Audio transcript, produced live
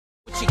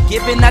you're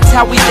given, that's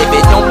how we live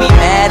it. Don't be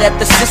mad at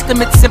the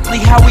system, it's simply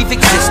how we've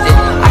existed.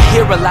 I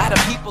hear a lot of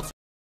people.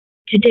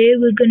 Today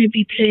we're going to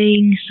be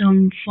playing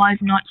some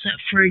Five Nights at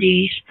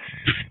Freddy's,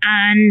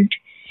 and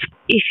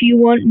if you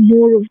want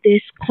more of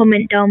this,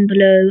 comment down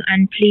below,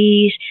 and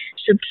please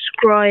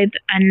subscribe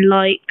and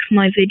like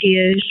my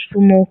videos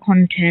for more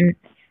content.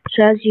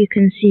 So as you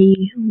can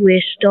see,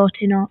 we're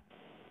starting up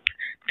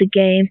the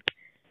game,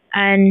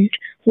 and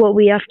what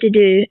we have to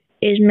do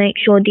is make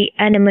sure the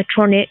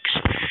animatronics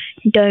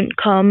don't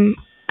come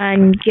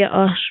and get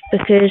us,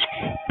 because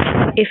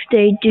if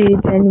they do,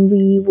 then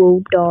we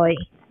will die.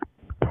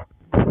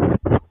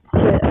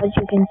 So as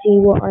you can see,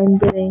 what I'm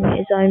doing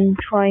is I'm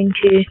trying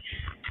to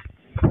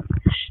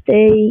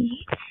stay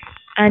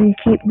and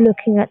keep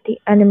looking at the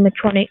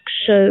animatronics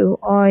so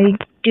I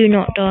do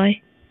not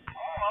die.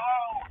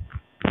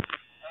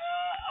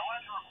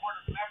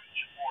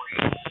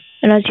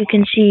 And as you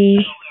can see,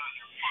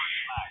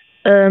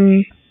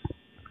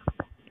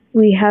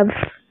 we have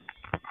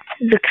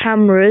the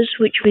cameras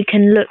which we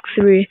can look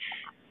through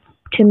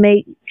to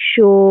make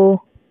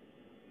sure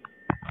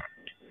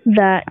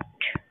that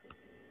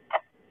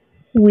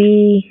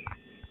we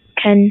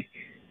can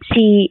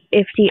see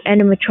if the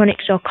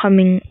animatronics are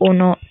coming or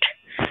not.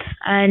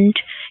 And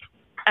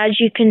as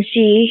you can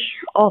see,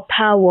 our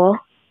power,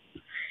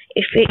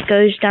 if it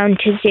goes down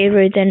to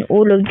 0, then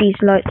all of these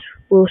lights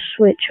will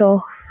switch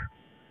off.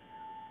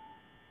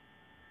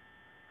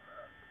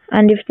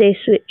 And if they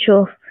switch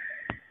off,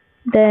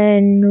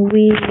 then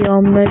we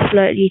are most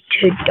likely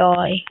to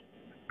die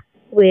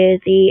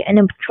with the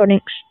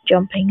animatronics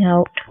jumping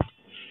out.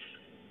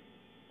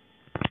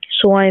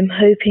 So I'm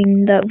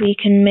hoping that we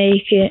can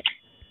make it,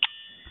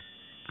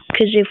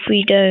 because if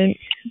we don't,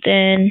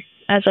 then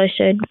as I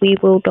said, we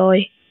will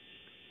die.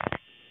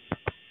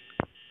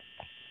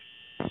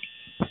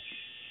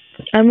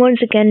 And once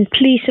again,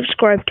 please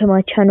subscribe to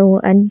my channel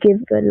and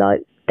give a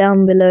like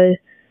down below.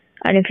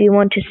 And if you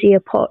want to see a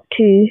part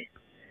 2,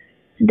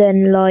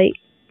 then like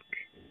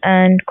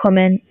and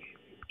comment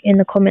in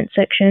the comment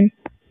section.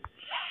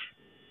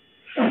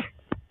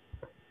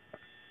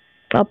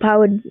 Our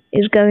power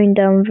is going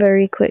down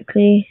very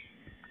quickly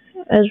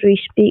as we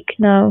speak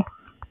now,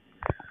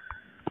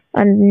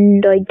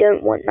 and I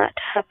don't want that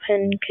to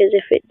happen, because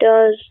if it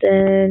does,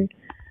 then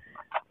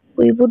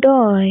we will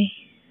die.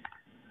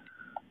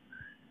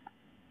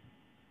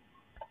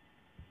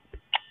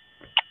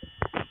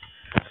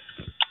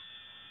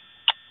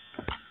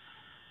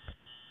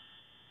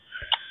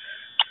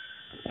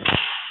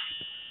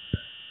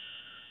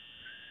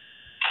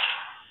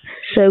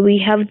 So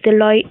we have the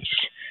lights,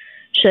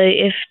 so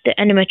if the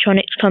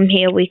animatronics come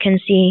here, we can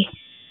see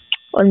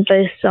on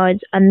both sides,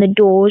 and the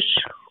doors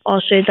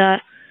are so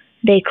that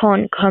they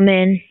can't come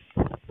in.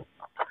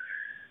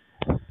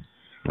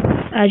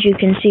 As you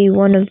can see,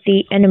 one of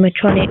the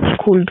animatronics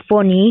called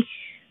Bonnie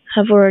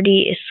have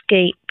already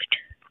escaped,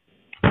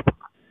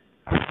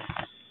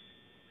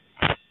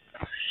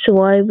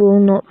 so I will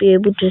not be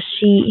able to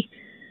see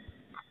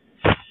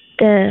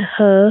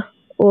her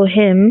or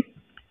him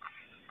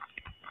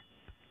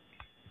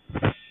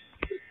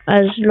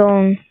as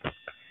long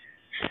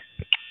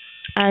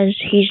as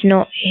he's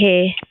not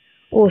here,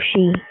 or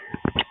she,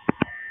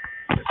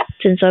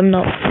 since I'm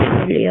not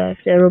familiar if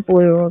they're a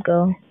boy or a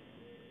girl.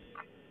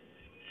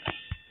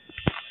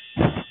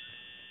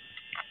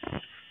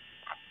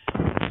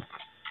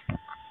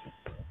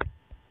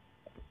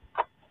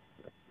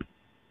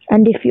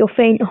 And if you're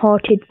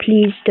faint-hearted,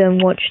 please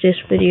don't watch this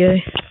video,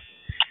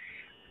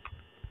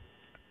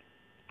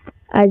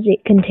 as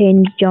it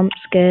contains jump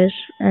scares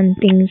and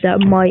things that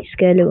might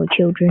scare little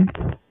children.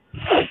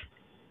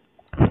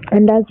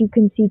 And as you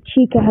can see,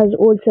 Chica has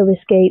also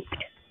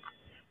escaped,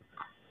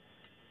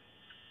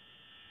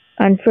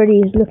 and Freddy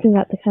is looking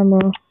at the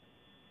camera.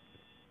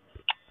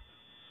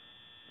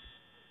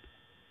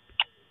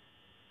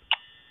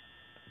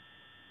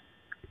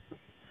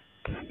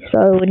 So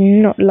I would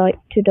not like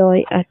to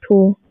die at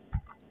all.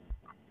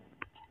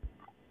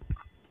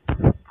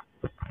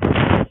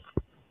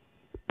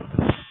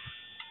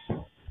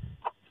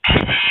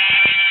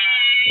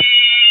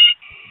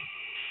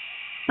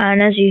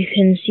 And as you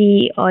can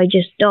see, I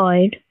just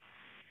died,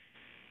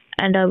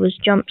 and I was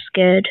jump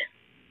scared.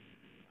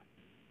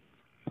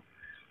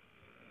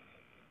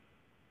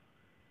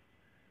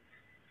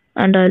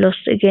 And I lost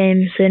the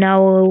game, so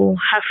now I will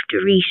have to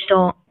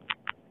restart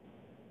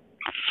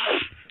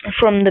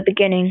from the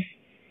beginning.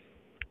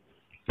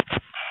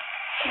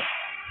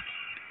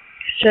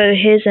 So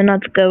here's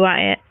another go at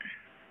it.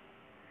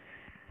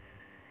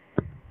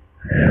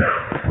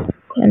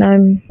 And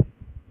I'm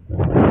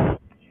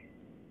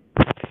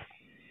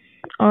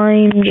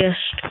just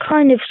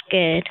kind of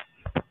scared,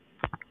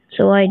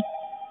 so I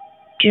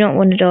do not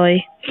want to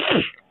die.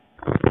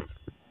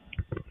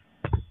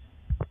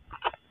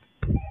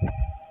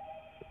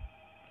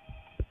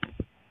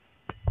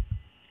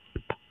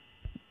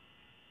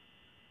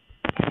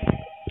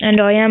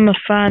 And I am a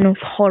fan of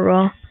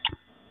horror,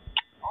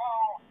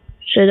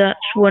 so that's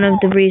one of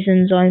the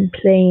reasons I'm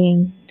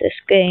playing this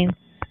game.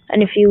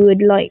 And if you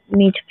would like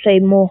me to play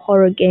more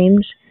horror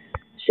games,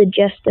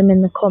 suggest them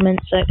in the comment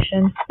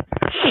section.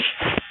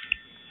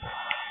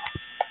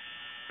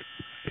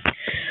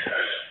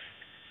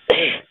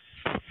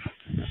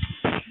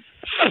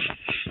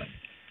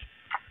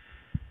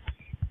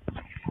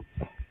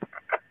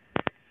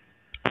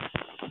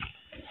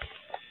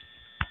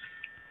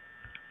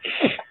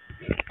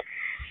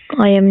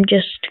 I am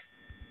just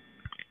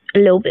a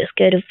little bit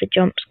scared of the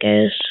jump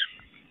scares,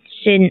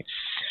 since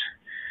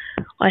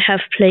I have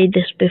played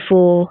this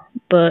before,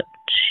 but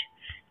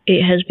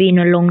it has been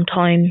a long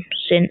time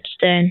since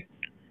then.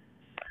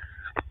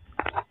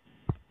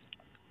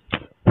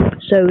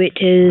 So it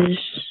is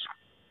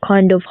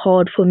kind of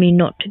hard for me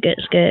not to get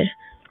scared,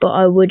 but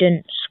I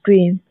wouldn't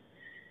scream,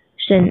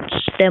 since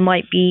there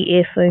might be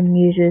earphone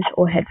users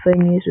or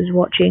headphone users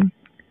watching.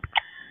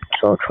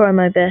 So I'll try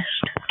my best.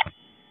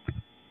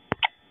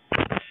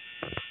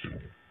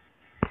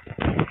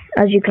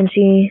 As you can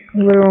see,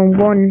 we're on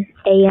 1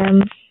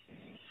 AM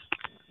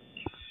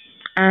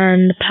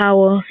and the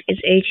power is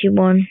 80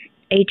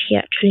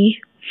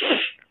 actually,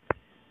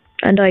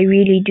 and I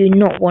really do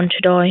not want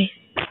to die.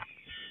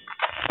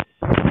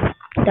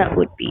 That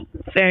would be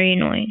very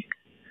annoying.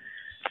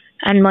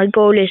 And my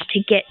goal is to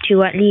get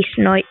to at least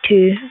night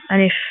 2,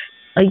 and if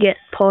I get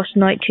past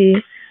night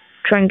 2,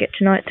 try and get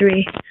to night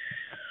 3.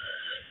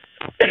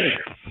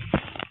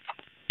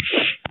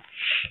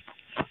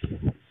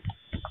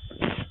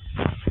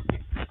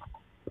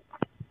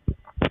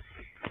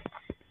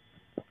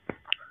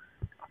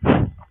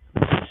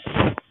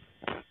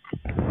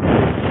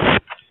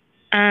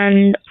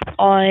 And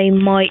I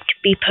might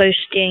be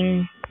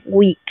posting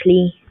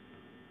weekly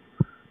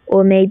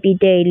or maybe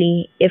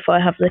daily if I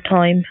have the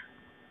time.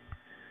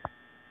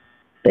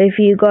 But if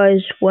you guys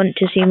want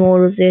to see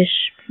more of this,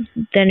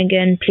 then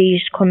again,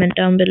 please comment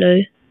down below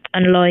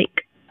and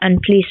like,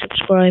 and please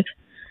subscribe.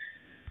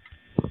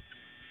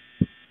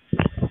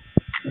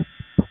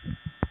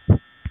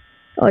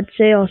 I'd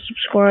say our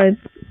subscribe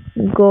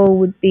goal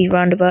would be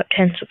around about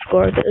 10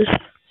 subscribers.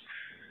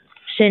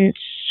 Since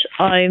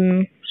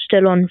I'm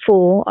still on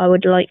 4, I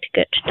would like to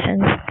get to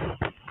 10.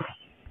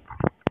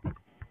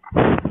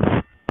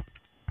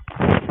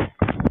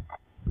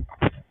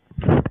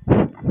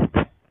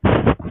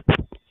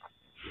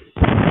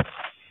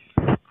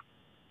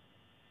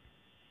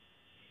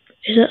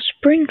 Is that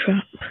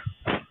Springtrap?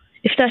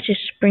 If that is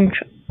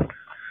Springtrap,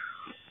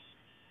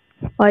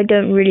 I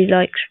don't really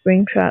like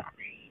Springtrap,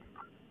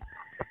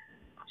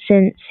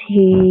 since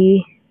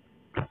he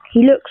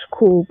looks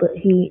cool, but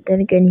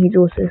then again he's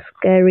also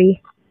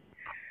scary.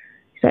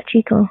 Is that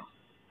Chica?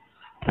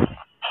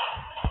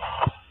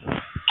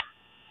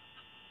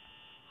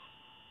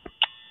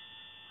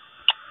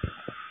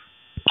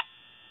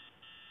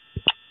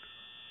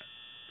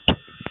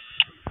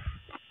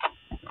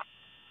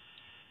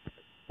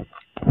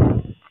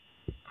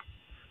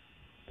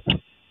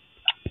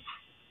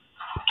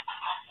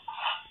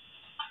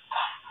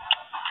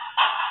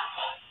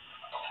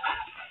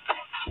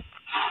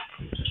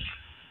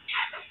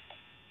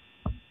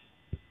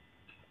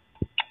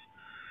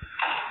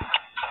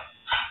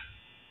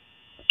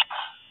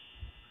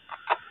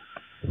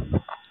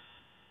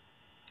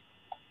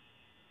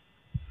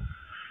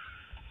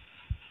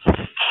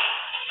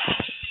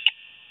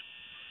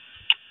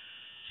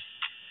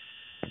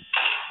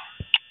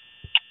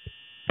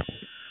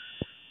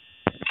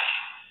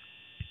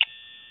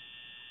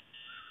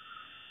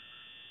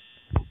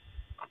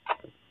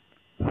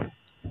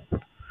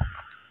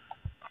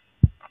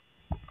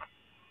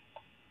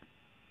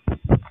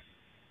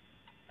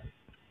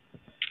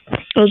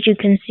 As you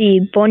can see,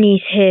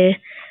 Bonnie's here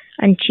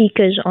and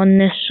Chica's on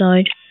this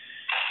side,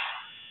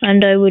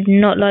 and I would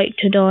not like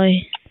to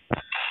die.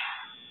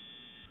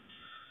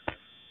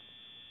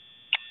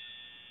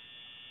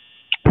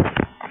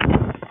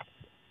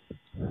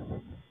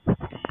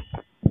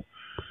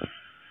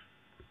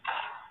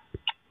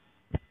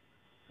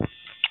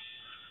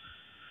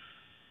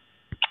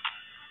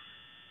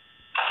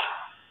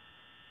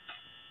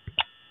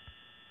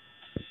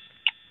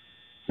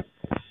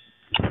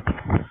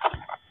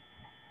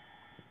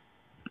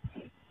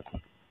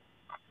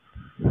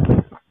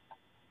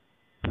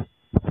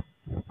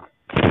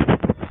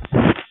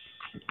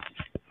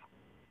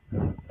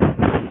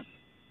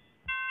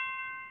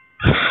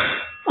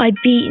 I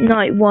beat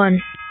night 1.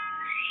 Yes.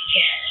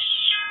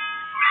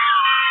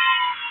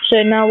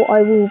 So now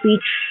I will be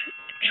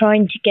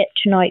trying to get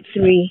to night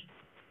 3.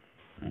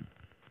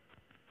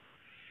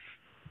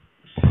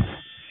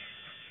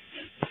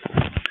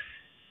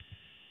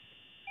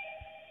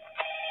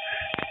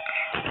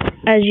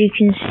 As you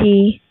can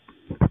see,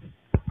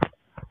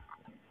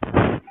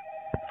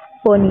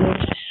 Bonnie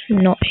is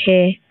not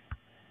here.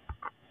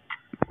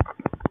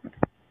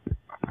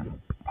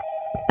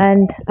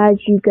 And as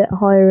you get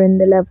higher in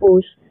the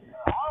levels,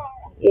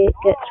 it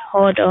gets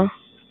harder.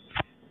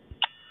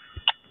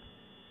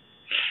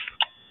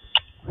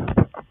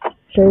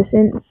 So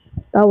since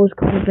that was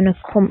kind of an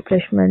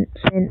accomplishment,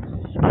 since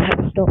I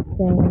have stopped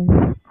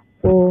playing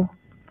for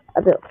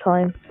a bit of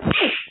time.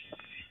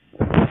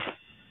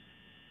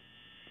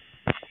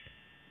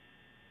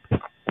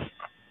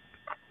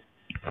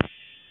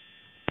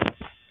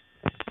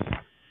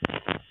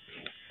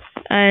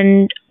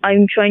 and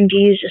I'm trying to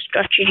use a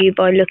strategy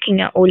by looking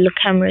at all the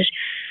cameras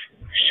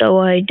so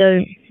I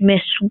don't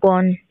miss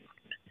one,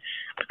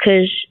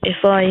 because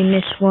if I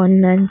miss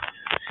one then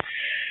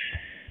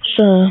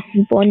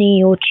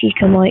Bonnie or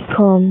Chica might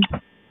come,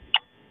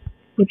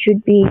 which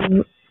would be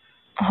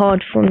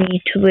hard for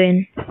me to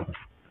win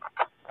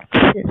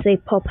since they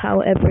pop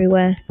out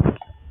everywhere.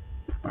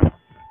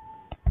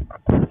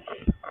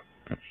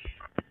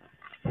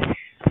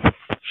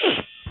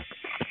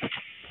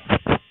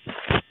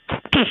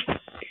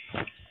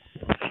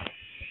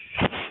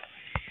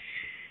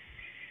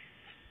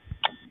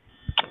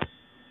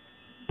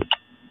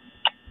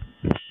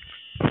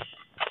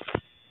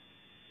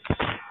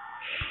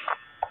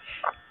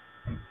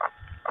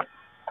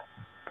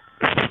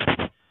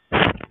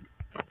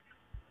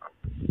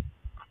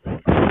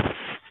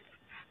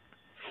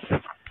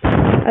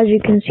 As you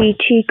can see,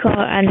 Chica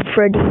and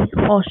Freddy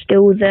are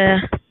still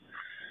there.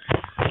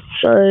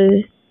 So,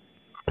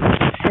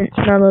 since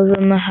none of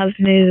them have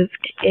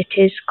moved, it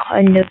is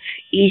kind of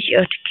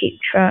easier to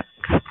keep track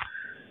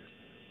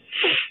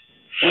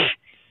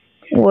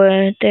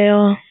where they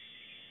are.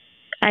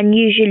 And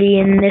usually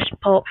in this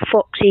part,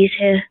 Foxy's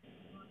here.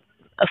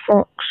 A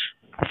fox.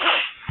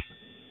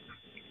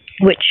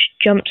 Which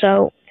jumps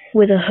out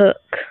with a hook.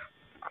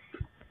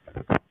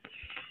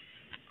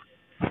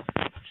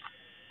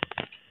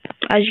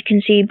 As you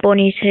can see,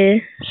 Bonnie's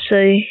here,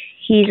 so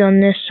he's on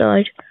this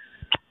side.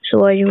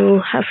 So I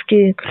will have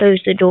to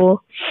close the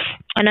door.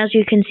 And as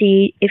you can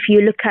see, if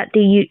you look at the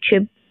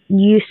YouTube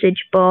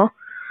usage bar,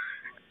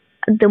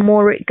 the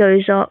more it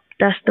goes up,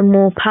 that's the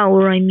more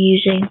power I'm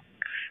using,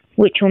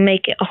 which will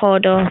make it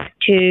harder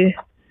to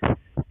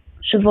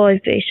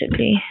survive,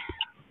 basically.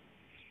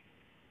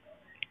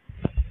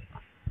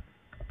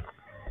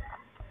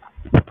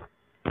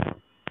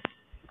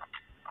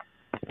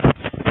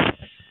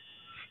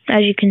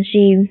 As you can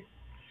see,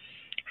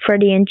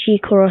 Freddy and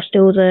Chica are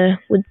still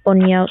there with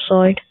Bonnie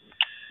outside.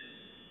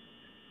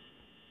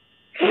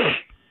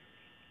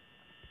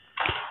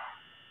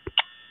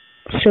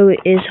 So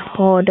it is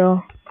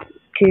harder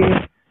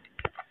to...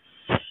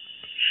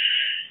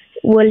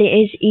 Well, it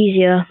is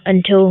easier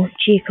until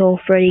Chica or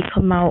Freddy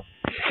come out.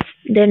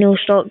 Then it'll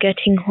start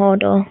getting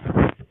harder,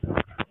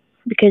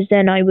 because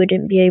then I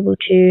wouldn't be able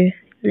to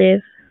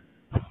live.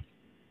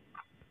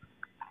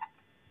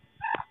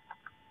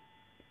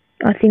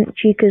 I think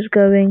Chica's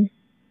going.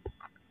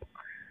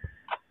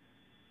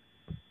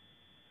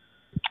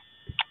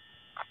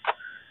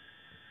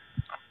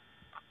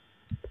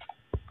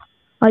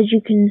 As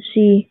you can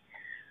see,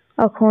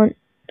 I can't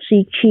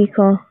see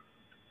Chica.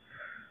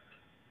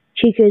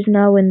 Chica is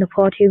now in the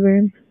party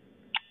room.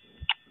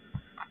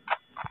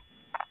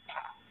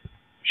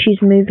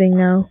 She's moving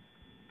now.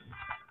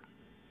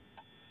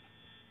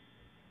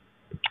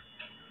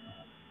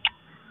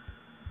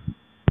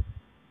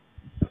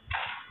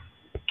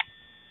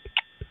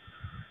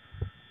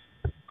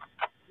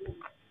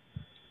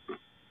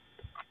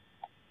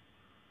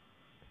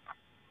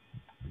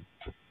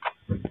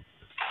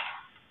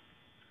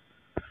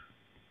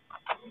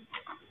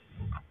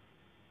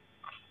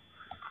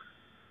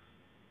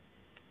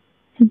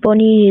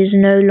 Bonnie is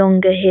no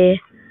longer here,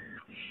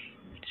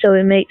 so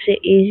it makes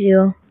it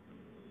easier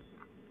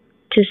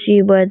to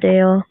see where they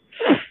are.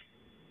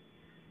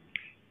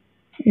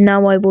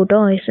 Now I will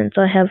die since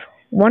I have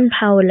 1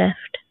 power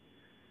left.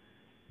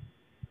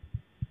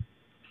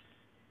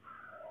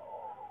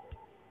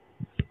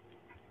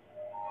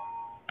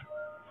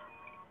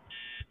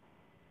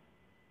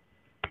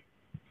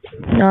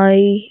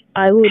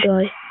 I will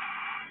die.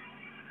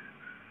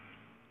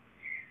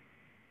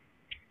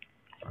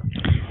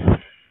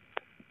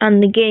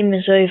 And the game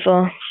is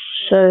over,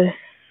 so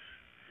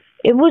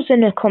it was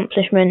an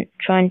accomplishment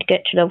trying to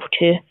get to level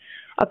 2.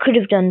 I could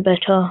have done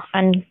better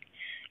and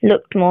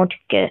looked more to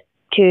get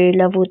to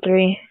level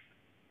 3.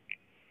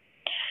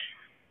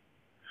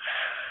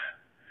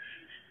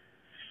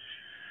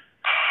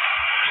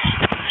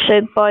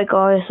 So bye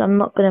guys, I'm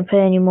not going to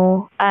play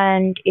anymore,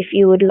 and if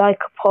you would like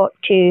a part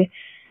 2,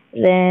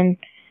 then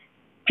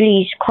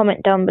please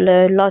comment down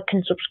below, like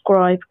and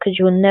subscribe, because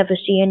you'll never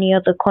see any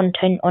other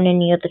content on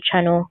any other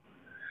channel.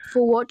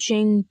 For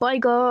watching, bye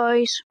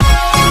guys.